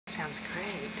Sounds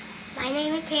great. My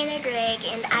name is Hannah Gregg,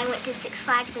 and I went to Six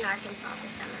Flags in Arkansas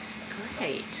this summer.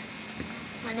 Great.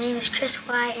 My name is Chris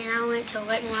White, and I went to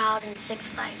Wet n Wild and Six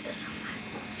Flags this summer.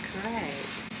 Great.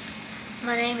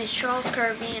 My name is Charles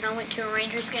Kirby, and I went to a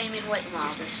Rangers game in Wet n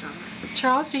Wild this summer.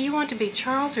 Charles, do you want to be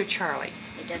Charles or Charlie?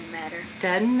 It doesn't matter.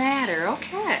 Doesn't matter.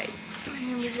 Okay. My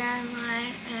name is Aaron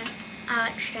White, and I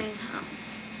like staying home.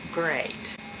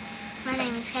 Great. My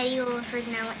name is Katie Williford,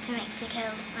 and I went to Mexico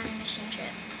on a mission trip.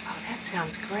 Oh, that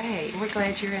sounds great. We're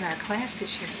glad you're in our class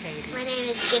this year, Katie. My name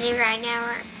is Jenny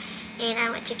Reinauer, and I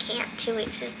went to camp 2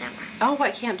 weeks this summer. Oh,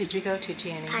 what camp did you go to,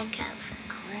 Jenny? Pine Cove.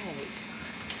 Great.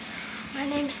 My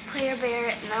name's Claire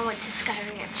Barrett, and I went to Sky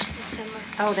Ranch this summer.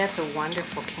 Oh, that's a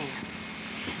wonderful camp.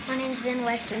 My name's Ben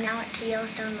West, and I went to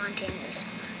Yellowstone, Montana this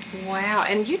summer. Wow,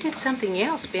 and you did something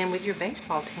else, Ben, with your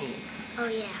baseball team. Oh,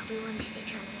 yeah, we won the state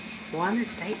tournament. Won the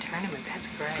state tournament. That's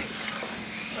great.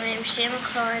 My name's Shan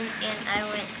McClellan, and I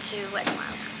went to Wet n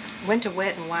Wild. Went to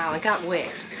Wet n Wild and got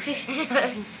wet.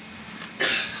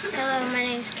 Hello, my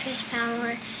name's Chris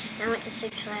Palmer, and I went to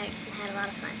Six Flags and had a lot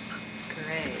of fun.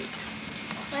 Great.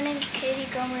 My name's Katie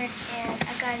Gomer, and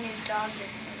I got a new dog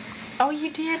this summer. Oh, you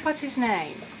did? What's his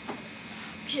name?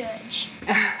 Judge.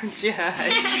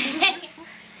 Judge.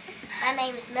 My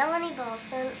name is Melanie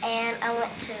Boltzman, and I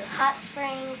went to Hot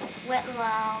Springs, Wet n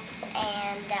Wild,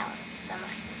 and Dallas this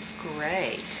summer.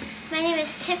 Great. My name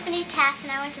is Tiffany Taff,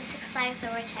 and I went to Six Flags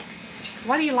over Texas.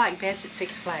 What do you like best at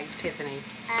Six Flags, Tiffany?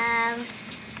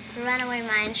 The Runaway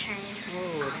Mine Train.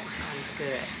 Oh, that sounds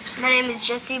good. My name is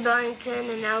Jesse Billington,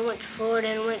 and I went to Florida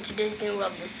and went to Disney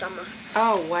World this summer.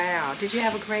 Oh, wow. Did you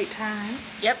have a great time?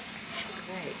 Yep.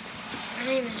 Great. My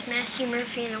name is Matthew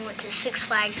Murphy, and I went to Six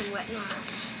Flags in Wet n Wild.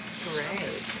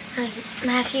 Great. My name is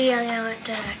Matthew Young, and I went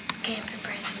to camp in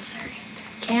Branson, Missouri.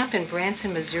 Camp in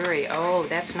Branson, Missouri. Oh,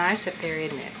 that's nice up there,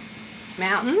 isn't it?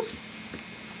 Mountains?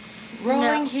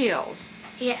 Rolling hills.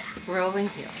 Yeah. Rolling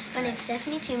hills. My name's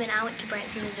Stephanie Toom, and I went to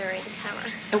Branson, Missouri this summer.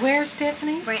 Where,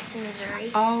 Stephanie? Branson,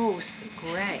 Missouri. Oh,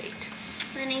 great.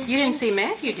 My name's You didn't see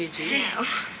Matthew, did you? No.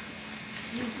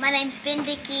 My name's Ben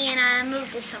Dickey, and I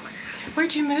moved this summer.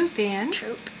 Where'd you move, Ben?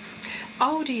 Troop.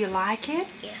 Oh, do you like it?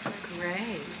 Yes, ma'am.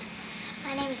 Great.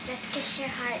 My name is Jessica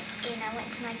Sherhart, and I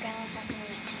went to my grandma's house and we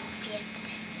went to Fiesta,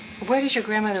 Texas. Where does your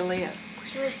grandmother live?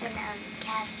 She lives in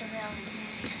Castroville in San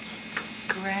Antonio.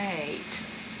 Great.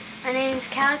 My name is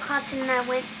Callie Clausen, and I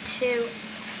went to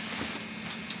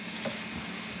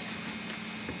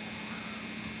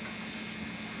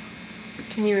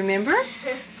Can you remember?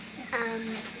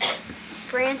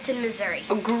 Branson, Missouri.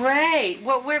 Oh, great.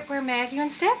 Well, where Matthew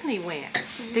and Stephanie went.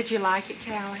 Mm-hmm. Did you like it,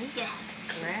 Callie? Yes.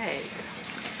 Great.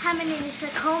 Hi, my name is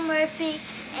Nicole Murphy,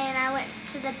 and I went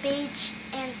to the beach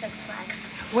and Six Flags.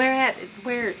 Where at?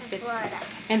 Where? In Florida.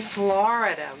 In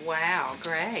Florida. Wow,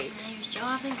 great. My name is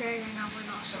Jonathan Greger, and I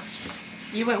went all sorts of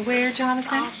places. You went where,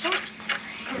 Jonathan? All sorts of places.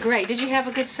 Great. Did you have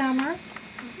a good summer?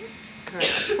 Mm-hmm.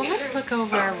 Great. Well, let's look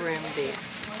over our room then.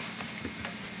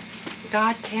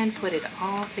 God can put it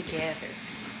all together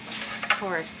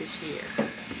for us this year.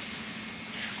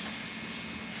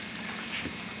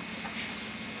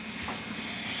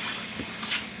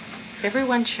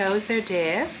 Everyone chose their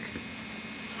desk.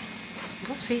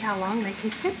 We'll see how long they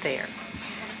can sit there.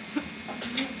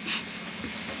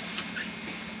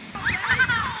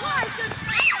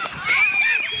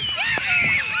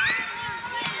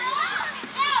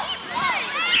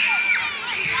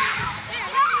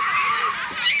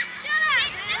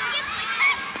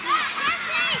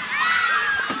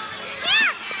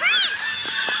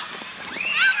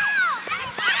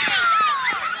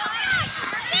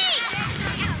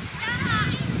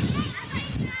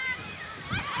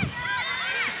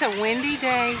 It's a windy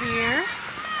day here.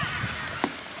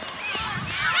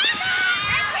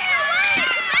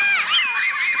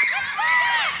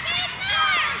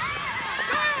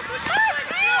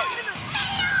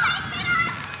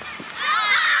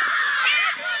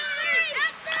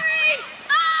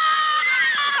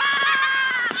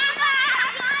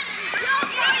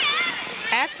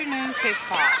 Afternoon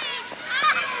tip-off.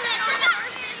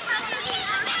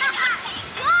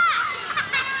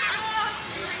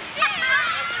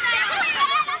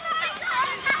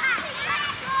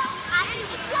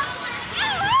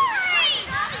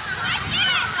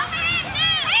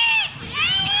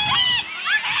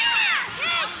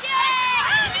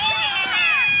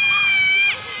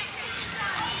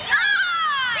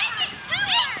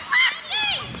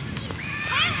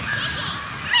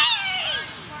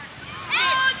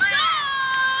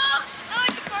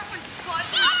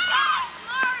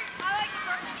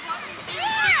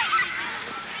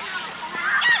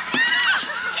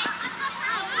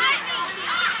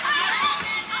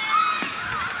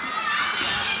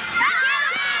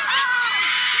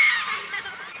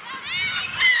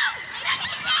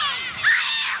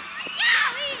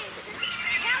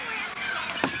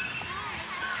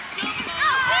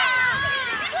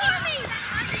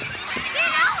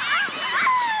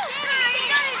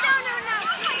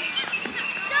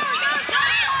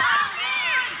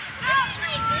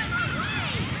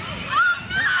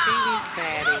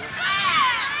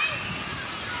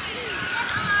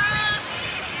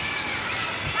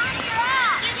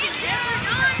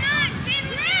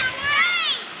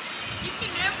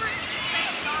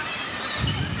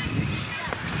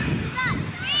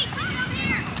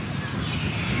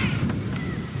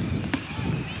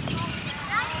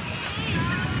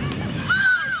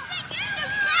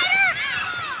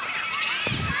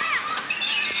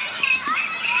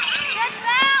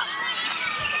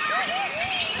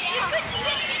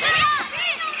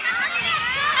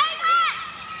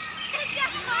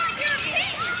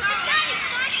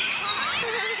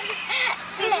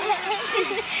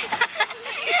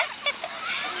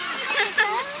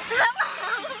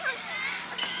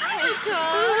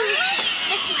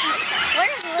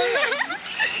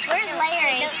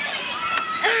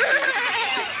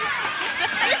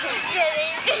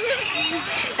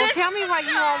 Well, tell me what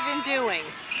you all have been doing.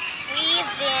 We've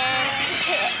been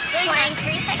playing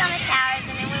 3 stick on the towers,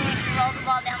 and then we went to roll the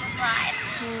ball down the slide.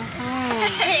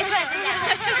 It wasn't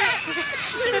that.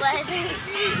 It wasn't.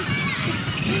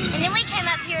 And then we came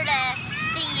up here to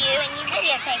see you, and you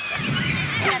videotaped us.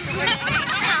 And that's what we're doing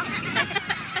right now.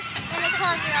 And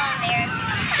Nicole's real embarrassed.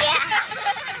 Yeah.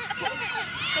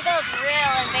 Nicole's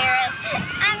real embarrassed.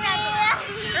 I'm not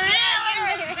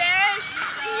real embarrassed.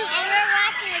 And we're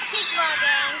watching a kickball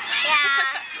game.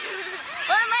 Yeah.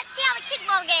 Well, let's see how the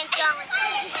kickball game's going.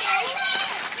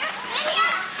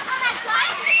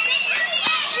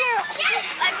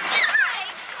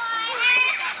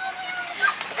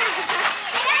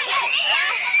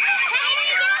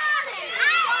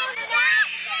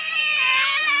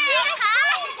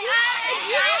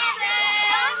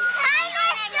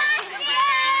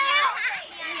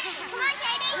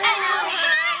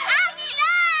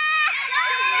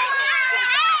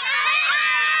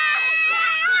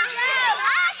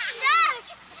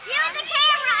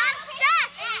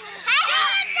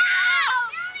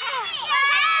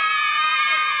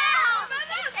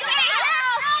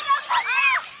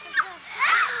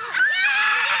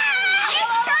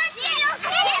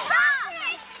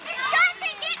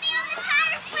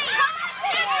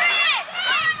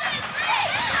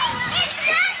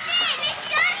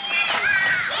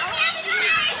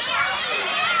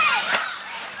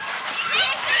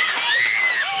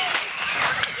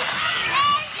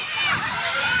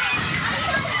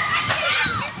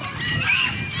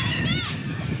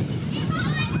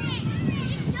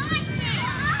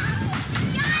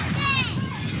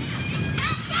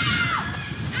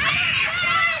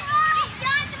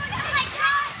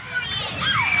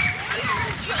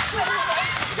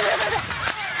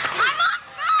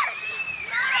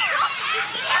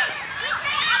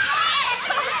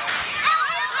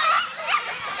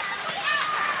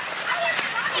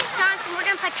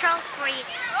 Trolls for you.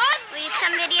 Will you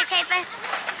come videotape us?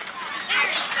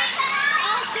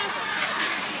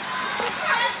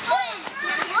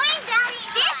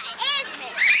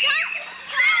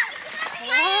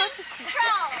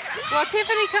 Well,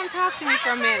 Tiffany, come talk to me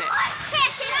for a minute.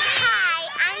 Hi,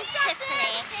 I'm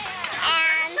Tiffany,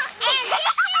 and this is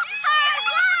our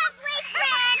lovely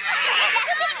friend,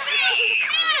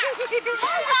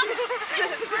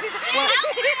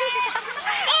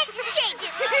 It's she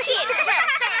just cute.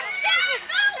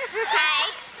 Hi.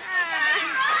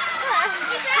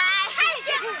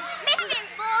 I'm in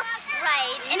 4th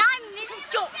grade, and I'm Miss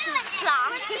Johnson's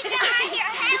class.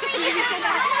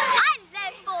 I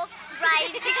love 4th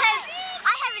grade because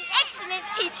I have an excellent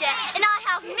teacher, and I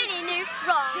have many new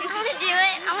friends. I want to do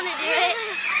it. I want to do it.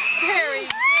 Very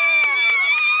good.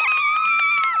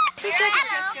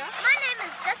 Hello, my name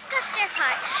is Jessica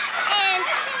Shearhart, and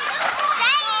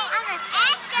I'm a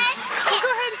Well, go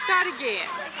ahead and start again.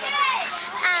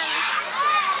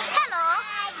 Hello,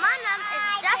 my name is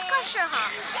Jessica Shearhart,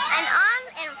 and I'm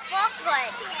in 4th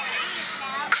grade.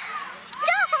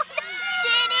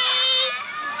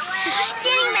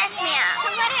 Jenny messed me up.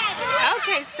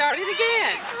 Okay, start it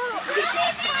again.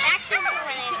 Actually, I'm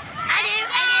winning. I do.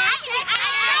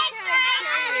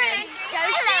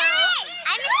 Hello,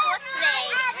 I'm in 4th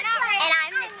grade, and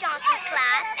I'm Miss Johnson's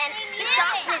class, and Miss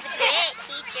Johnson is a great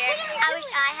teacher. I wish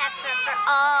I had her for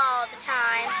all the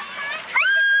time.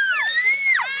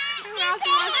 Who else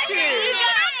wants to? Can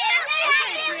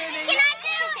I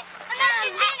do?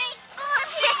 Jenny.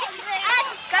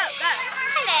 Go.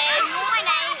 Hello, my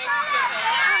name is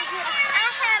Tiffany. I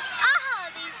have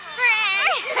all these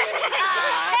friends.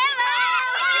 Hello.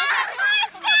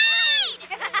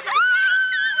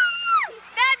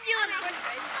 Fabulous.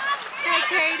 Hey,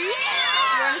 Katie. You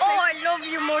want to say Oh, I love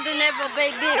you more than ever,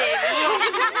 baby.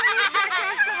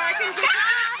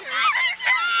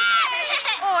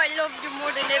 Oh, I love you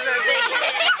more than ever, baby.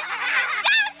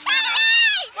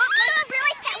 Will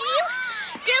you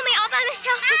do me all by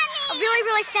myself? A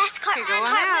really fast car. Okay, go on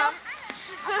out.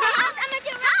 I'm gonna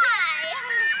do it. Hi.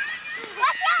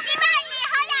 Watch out. Get back me.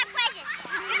 Hold out presents.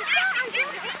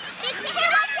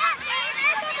 Here, watch out.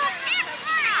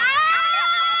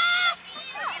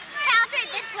 I'll do it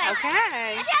this way.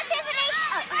 Okay. Watch out, Tiffany.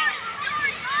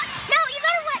 No, you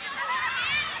gotta wait.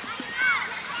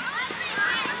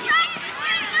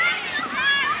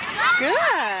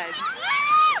 Good.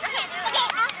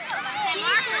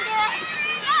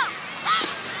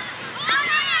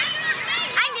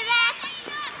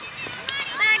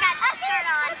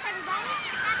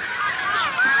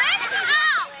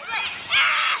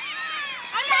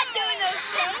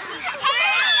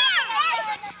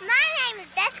 My name is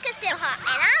Jessica Silhart,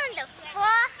 and I'm in the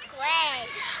 4th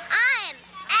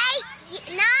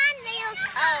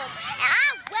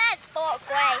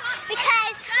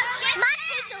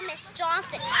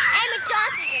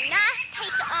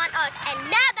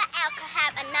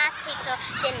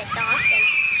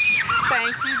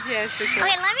Thank you, Jessica.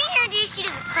 Okay, let me introduce you to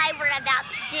the play we're about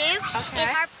to do. Okay. And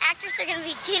our actors are going to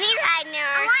be Jenny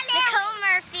Ridner, Nicole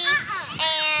Murphy,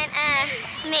 and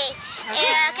me.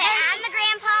 Okay, I'm the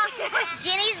grandpa,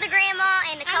 Jenny's the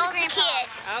grandma, and Nicole's the kid.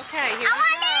 Okay, here we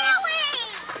go.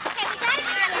 Okay, we got to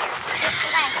do this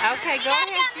way. Okay, go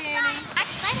ahead, Jenny.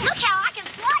 Look how I can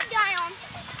slide down.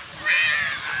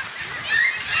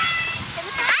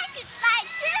 I can slide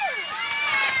too.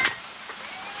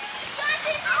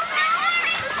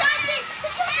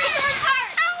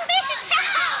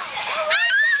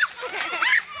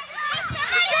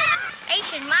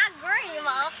 My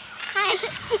grandma. Hi.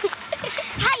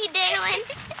 How you doing?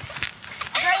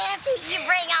 Grampy, you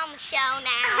bring on the show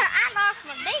now. I lost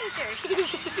my dentures.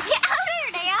 Yeah, oh,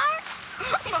 there they are.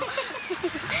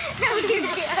 Oh, dear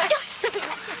God.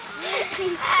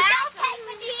 Don't take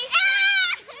with you.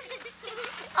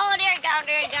 Oh, there you go,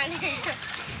 there you go.